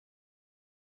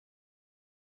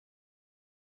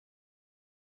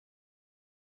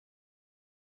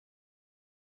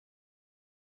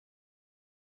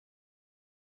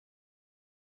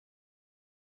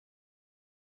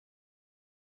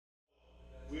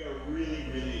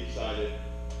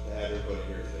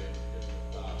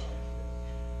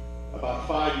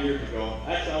5 years ago,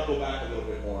 actually I'll go back a little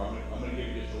bit more. I'm going to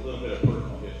give you just a little bit of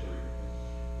personal history.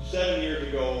 7 years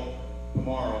ago,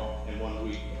 tomorrow, in 1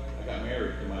 week, I got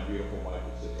married to my beautiful wife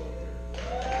that sits over here.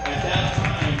 At that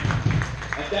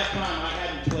time, I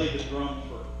hadn't played the drums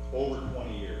for over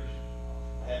 20 years.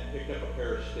 I hadn't picked up a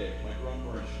pair of sticks. My drums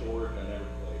were in storage. I never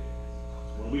played.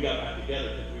 When we got back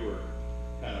together,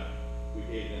 because we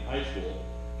dated in high school,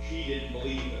 she didn't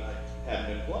believe that I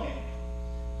hadn't been playing.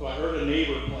 So I heard a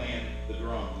neighbor playing the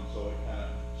drums, and so it kind of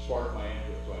sparked my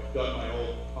interest. So I dug my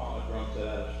old Tama drum set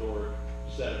out of storage,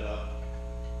 set it up,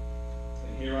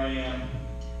 and here I am,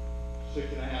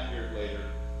 6.5 years later,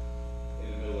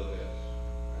 in the middle of this.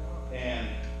 And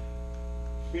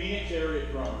Phoenix area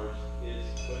drummers is,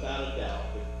 without a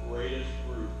doubt, the greatest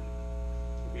group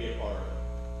to be a part of.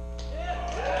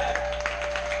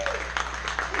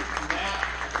 Matt,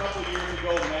 a couple of years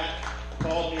ago, Matt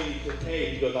called me and he said,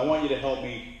 hey, he goes, I want you to help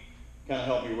me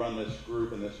run this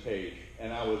group and this page.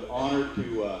 And I was honored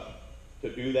to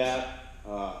do that.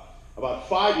 About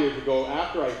 5 years ago,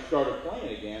 after I started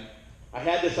playing again, I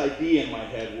had this idea in my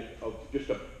head of just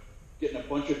getting a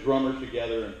bunch of drummers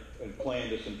together and playing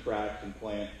to some tracks and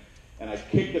playing. And I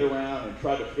kicked it around and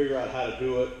tried to figure out how to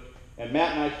do it. And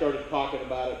Matt and I started talking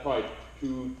about it probably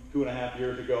 2.5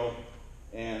 years ago.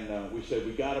 And we said,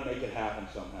 we got to make it happen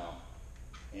somehow.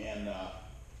 And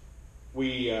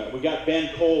we got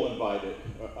Ben Cole invited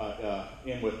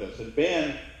in with us. And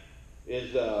Ben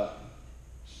is a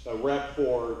rep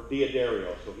for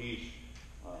Diodario. So he's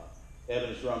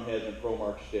Evans Drumheads and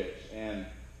ProMark sticks. And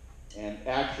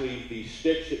actually, the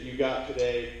sticks that you got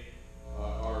today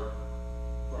are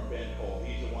from Ben Cole.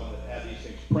 He's the one that had these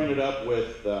things printed up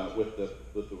with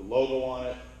the logo on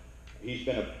it. He's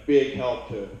been a big help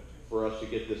for us to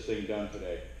get this thing done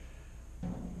today.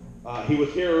 He was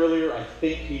here earlier. I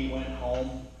think he went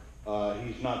home.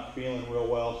 He's not feeling real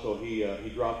well, so he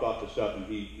dropped off the stuff and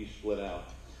he split out.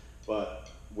 But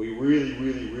we really,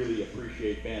 really, really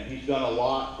appreciate Ben. He's done a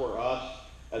lot for us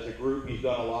as a group. He's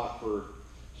done a lot for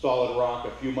Solid Rock.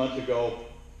 A few months ago,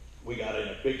 we got in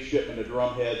a big shipment of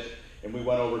drum heads, and we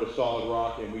went over to Solid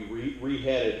Rock and we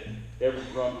reheaded every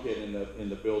drum kit in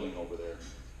the building over there.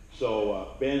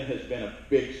 So Ben has been a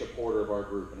big supporter of our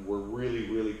group, and we're really,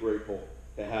 really grateful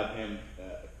to have him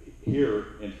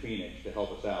here in Phoenix to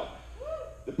help us out.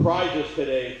 The prizes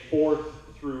today, 4th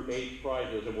through 8th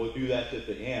prizes, and we'll do that at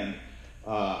the end.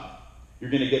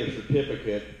 You're going to get a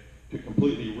certificate to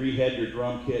completely rehead your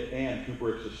drum kit and 2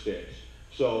 bricks of sticks.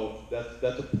 So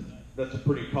that's a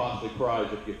pretty costly prize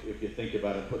if you think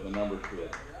about it, putting the numbers to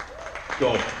it.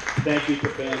 So thank you to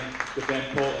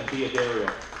Ben Cole and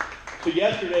Diodario. So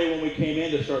yesterday when we came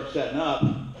in to start setting up,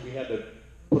 we had to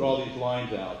put all these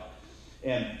lines out.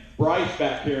 And Bryce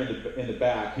back here in the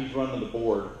back, he's running the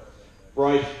board.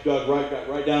 Bryce got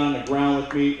right down on the ground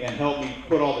with me and helped me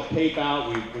put all the tape out.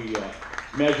 We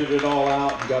measured it all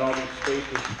out and got all these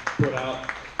spaces put out.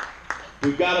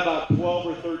 We've got about 12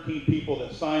 or 13 people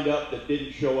that signed up that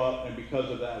didn't show up, and because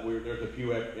of that, there's a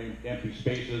few empty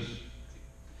spaces.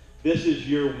 This is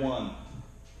year 1.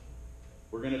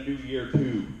 We're going to do year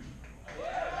 2.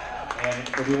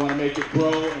 And we want to make it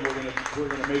grow, and we're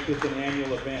going to make this an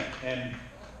annual event.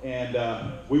 And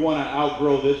we want to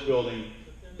outgrow this building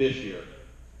this year.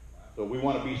 So we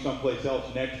want to be someplace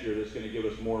else next year that's going to give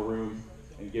us more room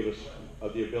and give us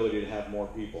the ability to have more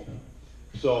people.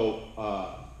 So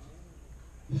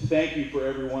thank you for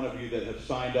every one of you that have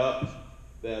signed up,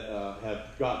 that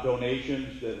have got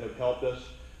donations, that have helped us.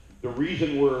 The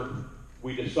reason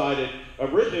we decided,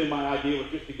 originally my idea was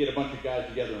just to get a bunch of guys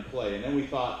together and play, and then we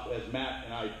thought, as Matt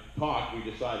and I talked, we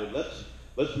decided let's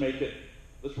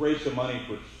raise some money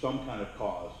for some kind of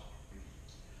cause.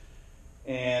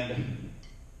 And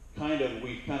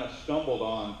we kind of stumbled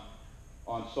on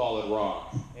Solid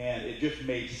Rock, and it just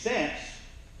made sense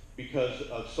because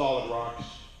of Solid Rock's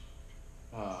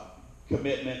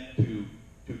commitment to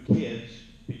kids,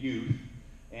 to youth,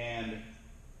 and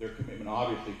their commitment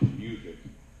obviously to music.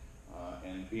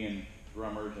 And being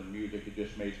drummers and music, it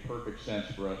just made perfect sense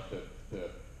for us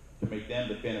to make them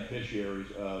the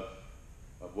beneficiaries of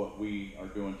what we are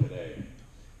doing today.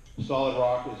 Solid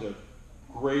Rock is a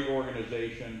great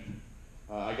organization.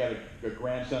 I got a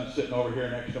grandson sitting over here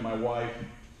next to my wife.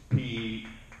 He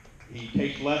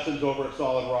takes lessons over at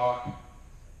Solid Rock.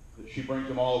 She brings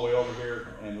him all the way over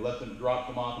here and drops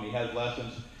him off, and he has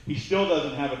lessons. He still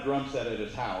doesn't have a drum set at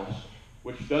his house,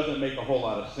 which doesn't make a whole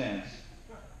lot of sense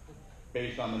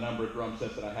based on the number of drum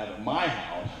sets that I have at my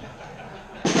house.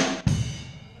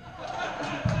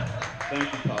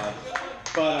 Thank you, Todd.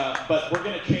 But we're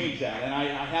going to change that, and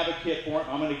I have a kit for him.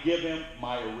 I'm going to give him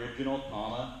my original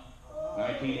Tama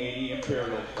 1980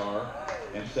 Imperial Star,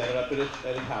 and set it up at his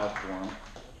house for him.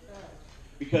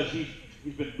 Because he's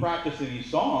been practicing these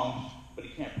songs, but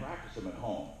he can't practice them at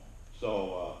home.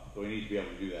 So he needs to be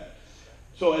able to do that.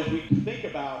 So as we think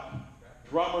about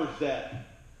drummers that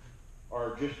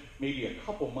are just maybe a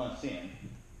couple months in,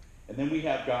 and then we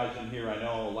have guys in here, I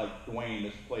know, like Dwayne,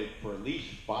 that's played for at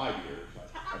least 5 years,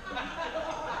 I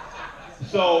think.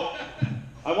 So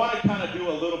I want to kind of do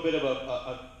a little bit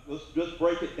of let's just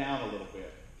break it down a little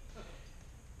bit.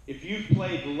 If you've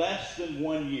played less than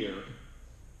 1 year,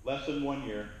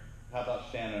 how about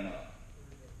standing up?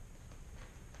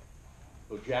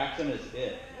 So Jackson is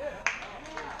it.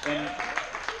 And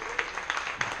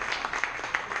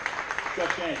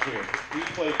Chuck Shank's here.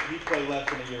 He's played less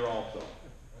than a year also.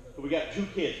 So we got 2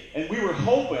 kids. And we were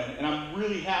hoping, and I'm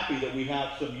really happy that we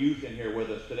have some youth in here with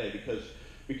us today,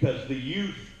 because the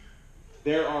youth,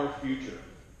 they're our future.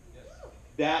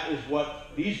 That is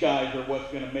what, these guys are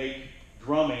what's going to make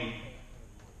drumming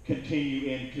continue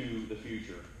into the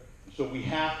future. So we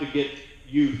have to get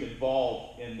youth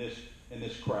involved in this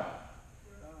craft.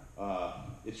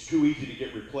 It's too easy to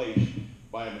get replaced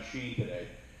by a machine today,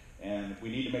 and we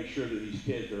need to make sure that these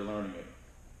kids are learning it.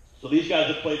 So these guys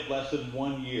have played less than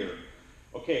 1 year.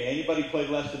 Okay, anybody played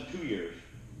less than 2 years?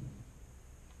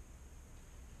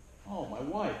 Oh, my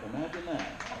wife, imagine that.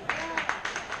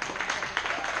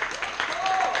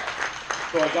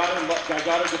 So I got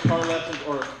her guitar lessons.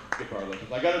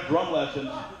 I got her drum lessons.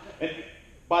 And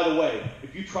by the way,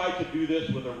 if you tried to do this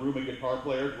with a room of guitar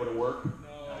players, would it work? No.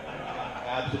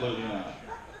 Absolutely not.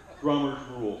 Drummers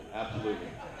rule, absolutely.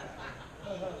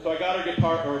 So I got her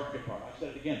guitar. I said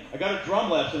it again. I got her drum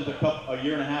lessons a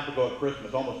year and a half ago at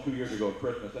Christmas, almost 2 years ago at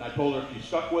Christmas. And I told her if she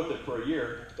stuck with it for a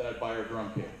year, that I'd buy her a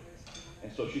drum kit.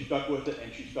 And so she stuck with it,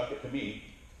 and she stuck it to me.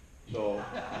 So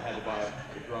I had to buy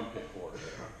a drum kit for her.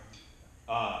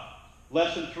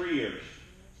 Less than 3 years.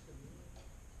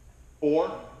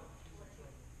 4.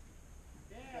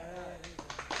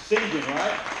 Singing,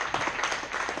 right?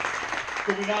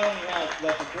 So we not only have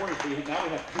less than 4 years, but now we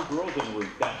have 2 girls in the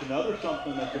room. That's another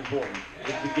something that's important,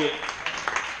 is to get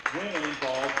women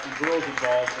involved and girls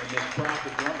involved in this craft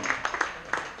of drumming.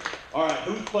 All right,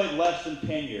 who's played less than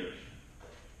 10 years?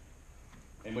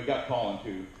 And we got Colin,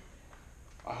 too.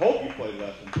 I hope you played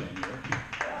less than 10 years.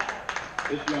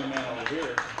 This young man over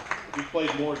here, if he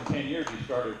played more than 10 years, he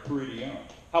started pretty young.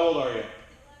 How old are you?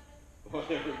 Well,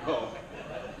 there we go.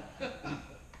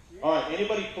 All right,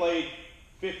 anybody played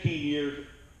 15 years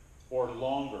or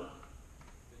longer?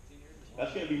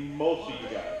 That's going to be most of you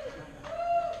guys.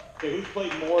 Okay, who's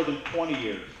played more than 20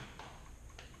 years?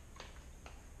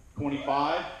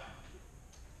 25?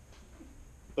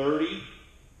 30?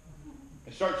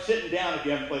 And start sitting down if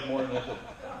you haven't played more than this.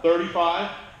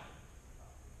 35?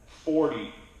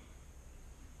 40?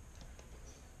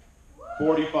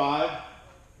 45?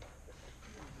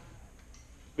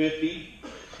 50?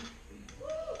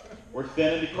 We're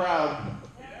thinning the crowd.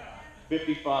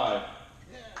 55.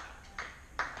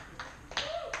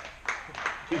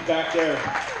 He's back there.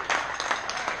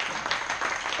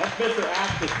 That's Mr.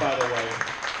 Axis, by the way.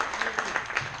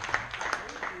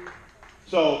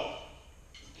 So,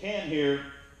 Ken here,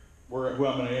 who I'm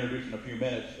going to introduce in a few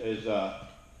minutes,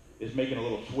 is making a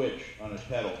little switch on his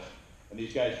pedals. And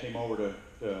these guys came over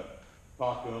to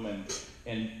talk to him.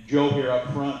 And Joe here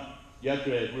up front,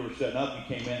 yesterday as we were setting up,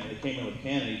 he came in with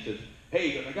Ken, and he says,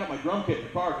 "Hey, I got my drum kit in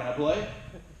the car. Can I play?"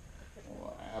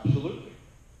 Well, absolutely.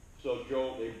 So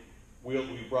Joe, we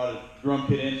brought his drum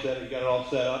kit in, he got it all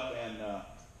set up, and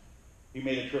he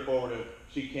made a trip over to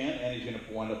see Ken, and he's going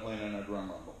to wind up playing in our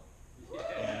drum rumble.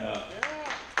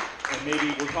 And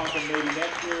maybe we're talking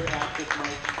next year, Axis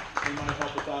might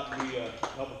help us out, and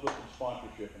help us with some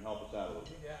sponsorship and help us out a little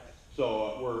bit.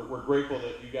 So we're grateful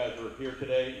that you guys are here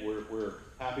today. We're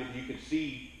happy that you can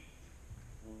see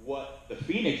what the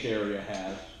Phoenix area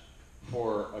has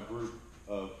for a group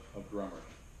of drummers.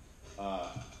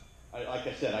 Like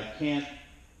I said, I can't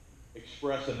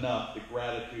express enough the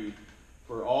gratitude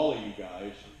for all of you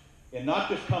guys, and not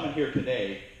just coming here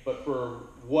today, but for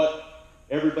what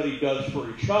everybody does for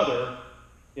each other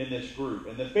in this group.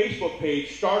 And the Facebook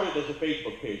page started as a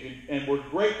Facebook page, and we're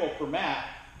grateful for Matt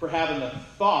for having the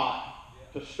thought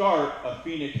to start a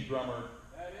Phoenix area drummer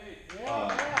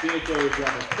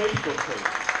Facebook page.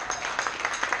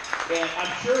 And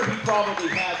I'm sure he probably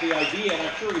had the idea, and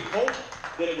I'm sure he hoped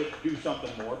that it would do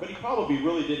something more, but he probably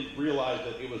really didn't realize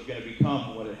that it was going to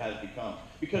become what it has become.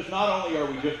 Because not only are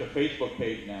we just a Facebook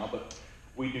page now, but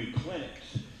we do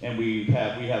clinics, and we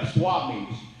have swap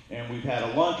meets, and we've had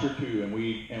a lunch or two, and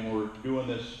we're doing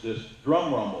this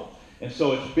drum rumble. And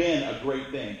so it's been a great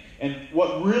thing. And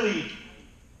what really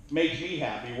makes me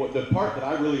happy, the part that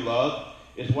I really love,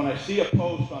 is when I see a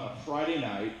post on a Friday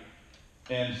night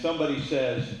and somebody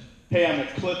says, hey, I'm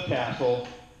at Cliff Castle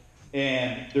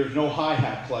and there's no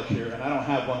hi-hat clutch here and I don't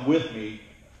have one with me.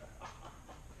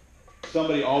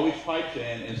 Somebody always pipes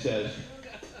in and says,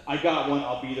 I got one,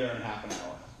 I'll be there in half an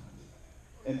hour.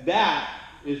 And that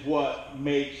is what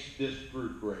makes this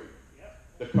group great.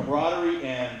 The camaraderie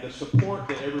and the support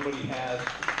that everybody has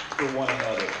for one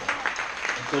another.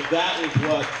 And so that is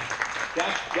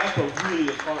that's what really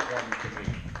is heartwarming to me.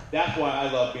 That's why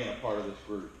I love being a part of this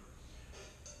group.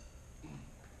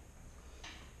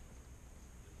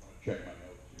 Check my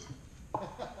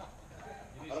notes.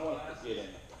 I don't want to forget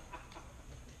anything.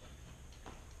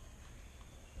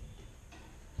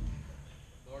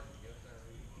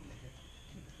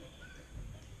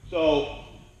 So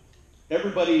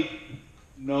everybody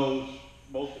knows,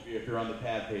 most of you, if you're on the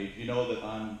P.A.D page, you know that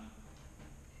I'm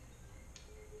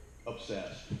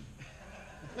obsessed.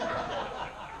 I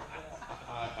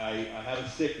have a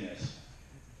sickness.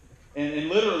 And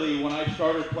literally, when I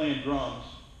started playing drums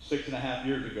 6.5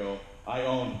 years ago, I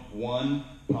owned one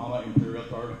Imperial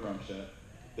Guitar drum set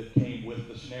that came with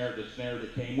the snare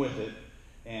that came with it,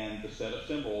 and the set of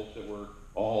cymbals that were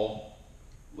all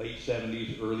late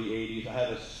 70s, early 80s. I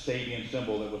had a Sabian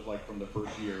cymbal that was like from the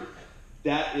first year.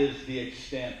 That is the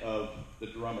extent of the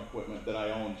drum equipment that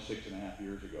I owned 6.5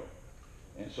 years ago.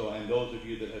 And so, and those of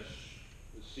you that have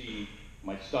seen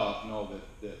my stuff know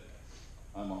that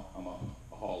I'm a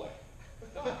holic.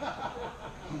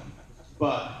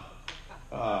 But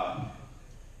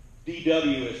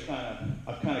DW is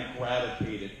I've kind of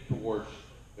gravitated towards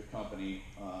the company.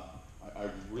 I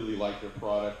really like their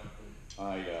product.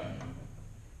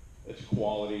 It's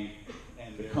quality,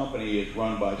 and the company is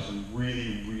run by some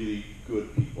really, really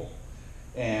good people.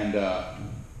 And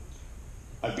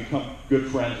I've become good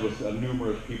friends with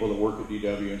numerous people that work at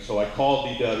DW, and so I called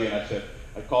DW and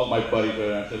I called my buddies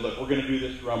and I said, look, we're going to do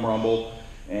this drum rumble,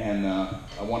 and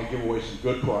I want to give away some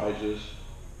good prizes.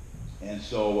 And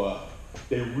so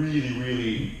they really,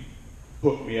 really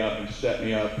hooked me up and set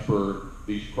me up for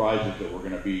these prizes that we're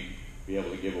going to be able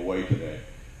to give away today.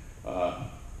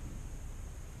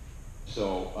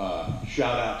 So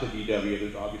shout out to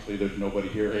DW. Obviously there's nobody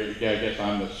here. I guess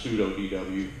I'm the pseudo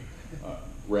DW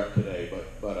rep today,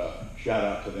 but shout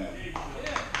out to them.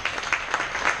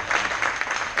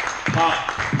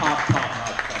 Top notch company.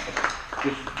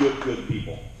 Just good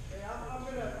people. Hey, I'm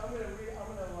gonna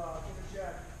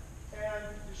interject. And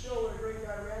to show what a great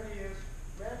guy Randy is,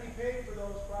 Randy paid for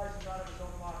those prizes out of his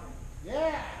own pocket.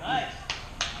 Yeah. Nice.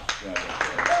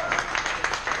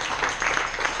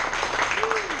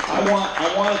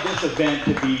 I wanted this event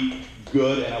to be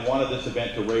good, and I wanted this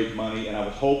event to raise money, and I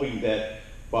was hoping that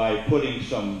by putting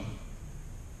some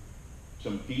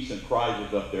decent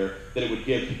prizes up there, that it would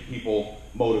give people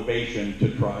motivation to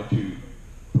try to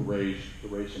raise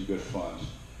some good funds.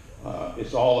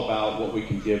 It's all about what we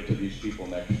can give to these people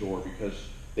next door, because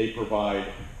they provide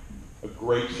a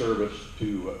great service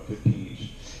to teens.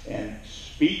 And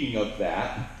speaking of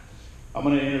that, I'm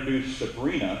going to introduce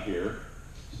Sabrina here.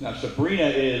 Now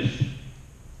Sabrina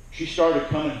she started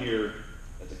coming here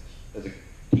as a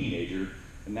teenager,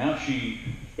 and now she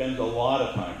spends a lot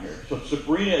of time here. So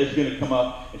Sabrina is going to come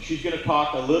up, and she's going to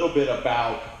talk a little bit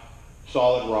about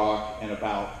Solid Rock and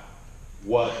about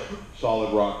what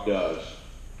Solid Rock does.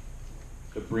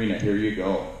 Sabrina, here you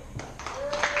go.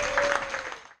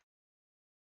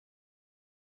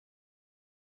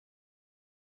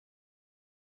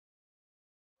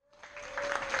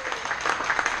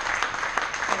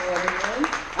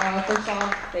 First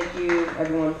off, thank you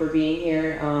everyone for being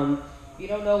here. If you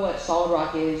don't know what Solid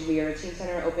Rock is, we are a teen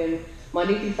center open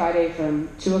Monday through Friday from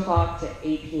 2 o'clock to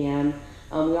 8 p.m.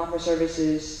 We offer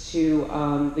services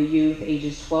to the youth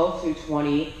ages 12 through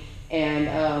 20,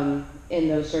 and in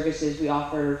those services we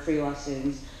offer free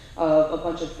lessons of a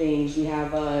bunch of things. We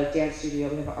have a dance studio,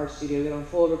 we have an art studio, we have a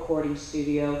full recording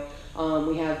studio,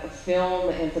 we have film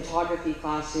and photography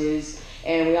classes,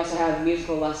 and we also have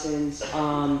musical lessons,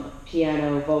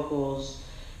 piano, vocals,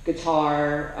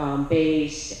 guitar,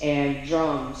 bass, and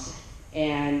drums.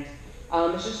 And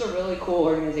it's just a really cool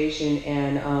organization,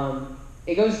 and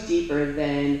it goes deeper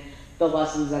than the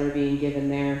lessons that are being given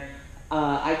there.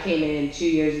 I came in 2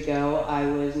 years ago. I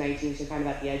was 19, so kind of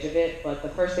at the edge of it, but the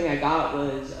first thing I got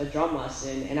was a drum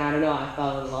lesson, and I don't know, I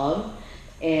fell in love,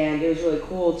 and it was really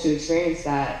cool to experience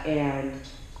that. And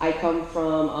I come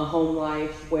from a home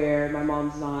life where my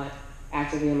mom's not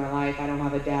actively in my life. I don't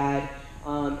have a dad,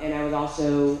 and I was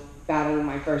also battling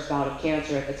my first bout of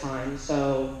cancer at the time,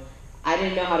 so I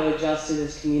didn't know how to adjust to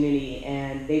this community,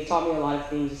 and they've taught me a lot of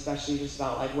things, especially just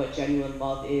about like what genuine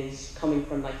love is, coming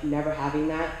from like never having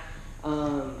that.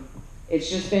 It's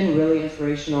just been really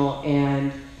inspirational,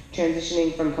 and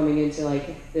transitioning from coming into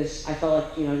like this, I felt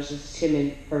like, you know, just this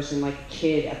timid person, like a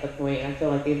kid at the point, and I feel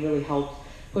like they've really helped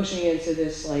push me into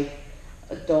this like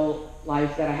adult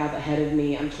life that I have ahead of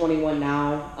me. I'm 21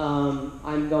 now.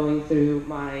 I'm going through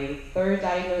my 3rd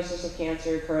diagnosis of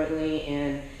cancer currently,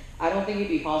 and I don't think it'd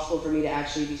be possible for me to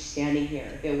actually be standing here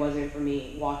if it wasn't for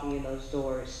me walking in those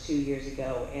doors 2 years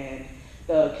ago, and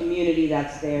the community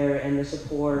that's there and the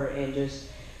support and just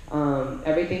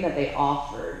everything that they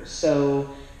offer. So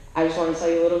I just want to tell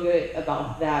you a little bit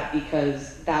about that,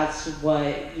 because that's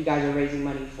what you guys are raising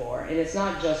money for. And it's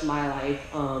not just my life.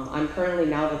 I'm currently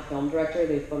now the film director.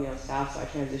 They've put me on staff, so I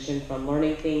transitioned from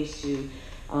learning things to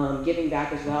giving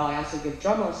back as well. I also give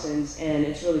drum lessons, and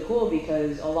it's really cool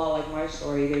because a lot like my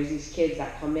story, there's these kids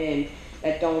that come in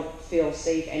that don't feel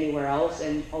safe anywhere else,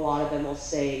 and a lot of them will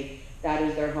say that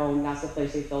is their home, that's the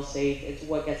place they feel safe, it's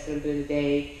what gets them through the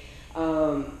day.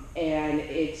 And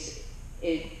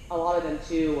a lot of them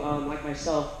too, like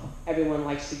myself, everyone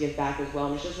likes to give back as well.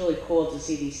 And it's just really cool to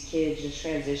see these kids just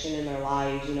transition in their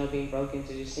lives, you know, being broken,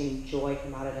 to just seeing joy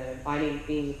come out of them and finding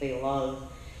things that they love.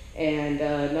 And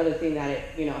another thing that it,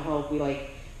 you know, helped,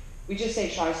 we just say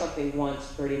try something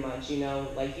once, pretty much, you know,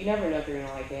 like you never know if you're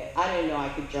gonna like it. I didn't know I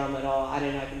could drum at all. I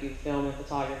didn't know I could do film and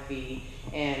photography,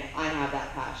 and I have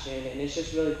that passion. And it's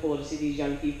just really cool to see these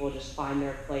young people just find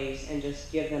their place and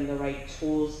just give them the right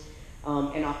tools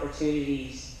and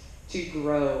opportunities to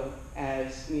grow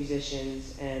as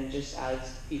musicians and just as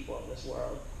people of this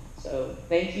world. So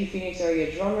thank you, Phoenix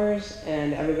area drummers,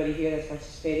 and everybody here that's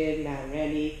participated, Matt and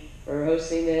Randy, for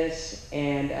hosting this,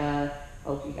 and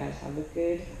hope you guys have a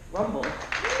good rumble.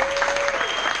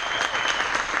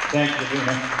 Thanks,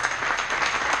 Sabrina.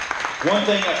 One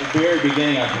thing at the very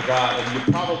beginning I forgot, and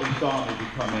you probably saw them as you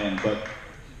come in, but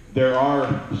there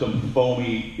are some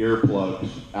foamy earplugs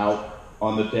out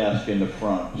on the desk in the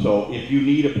front. So if you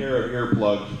need a pair of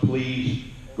earplugs, please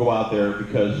go out there,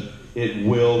 because it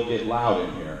will get loud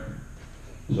in here.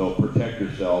 So protect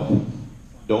yourself.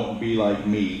 Don't be like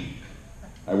me.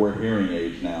 I wear hearing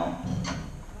aids now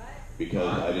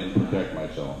because I didn't protect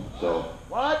myself. So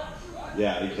What?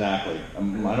 yeah, exactly. I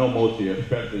know most of you,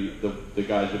 especially the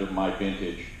guys that are my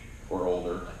vintage or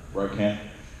older, right, Ken?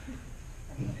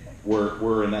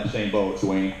 We're in that same boat,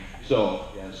 Dwayne. So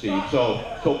yeah, see, so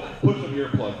put some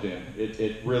earplugs in.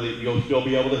 It really, you'll still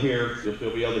be able to hear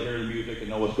the music and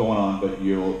know what's going on, but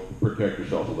you'll protect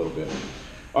yourself a little bit.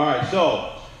 All right,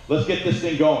 so let's get this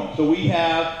thing going. So we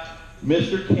have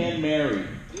Mr. Ken Mary.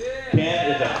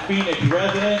 Ken is a Phoenix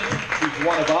resident. He's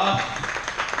one of us,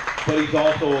 but he's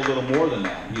also a little more than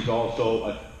that. He's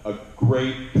also a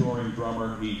great touring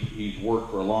drummer. He's worked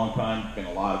for a long time, been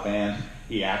in a lot of bands.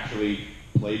 He actually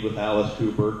played with Alice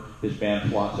Cooper. His band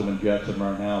Flotsam and Jetsam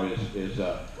right now has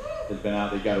been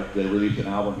out. They released an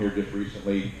album here just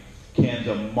recently. Ken's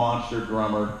a monster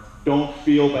drummer. Don't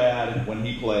feel bad when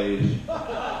he plays,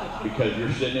 because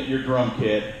you're sitting at your drum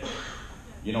kit.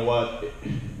 You know what?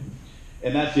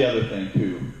 And that's the other thing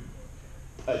too.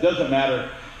 It doesn't matter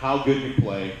how good you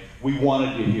play. We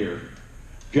wanted you here.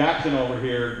 Jackson over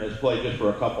here has played just for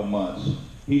a couple months.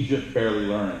 He's just barely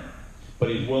learning, but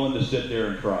he's willing to sit there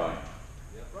and try.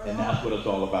 And that's what it's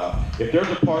all about. If there's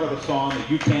a part of a song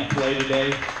that you can't play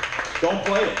today, don't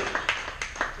play it.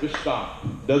 Just stop.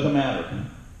 Doesn't matter.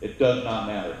 It does not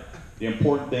matter. The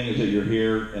important thing is that you're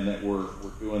here and that we're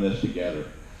doing this together.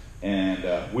 And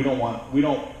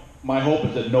my hope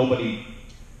is that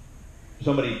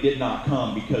somebody did not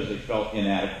come because they felt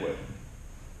inadequate.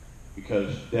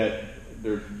 Because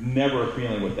there's never a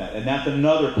feeling with that. And that's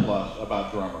another plus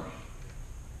about drummers.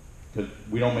 Because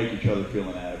we don't make each other feel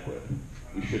inadequate.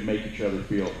 We should make each other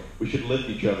feel, we should lift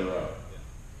each other up.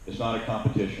 It's not a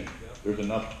competition. There's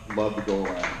enough love to go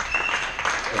around.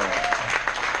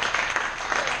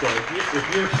 So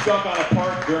if you're stuck on a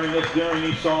part during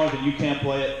these songs and you can't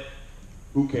play it,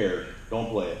 who cares? Don't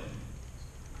play it.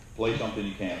 Play something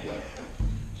you can play.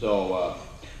 So,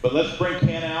 but let's bring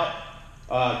Ken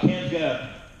out. Ken's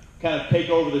gonna kind of take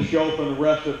over the show for the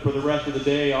rest of the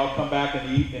day. I'll come back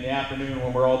in the afternoon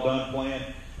when we're all done playing,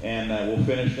 and we'll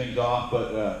finish things off.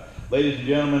 But ladies and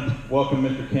gentlemen, welcome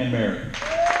Mr. Ken Mary.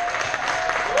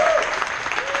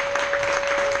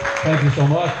 Thank you so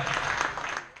much.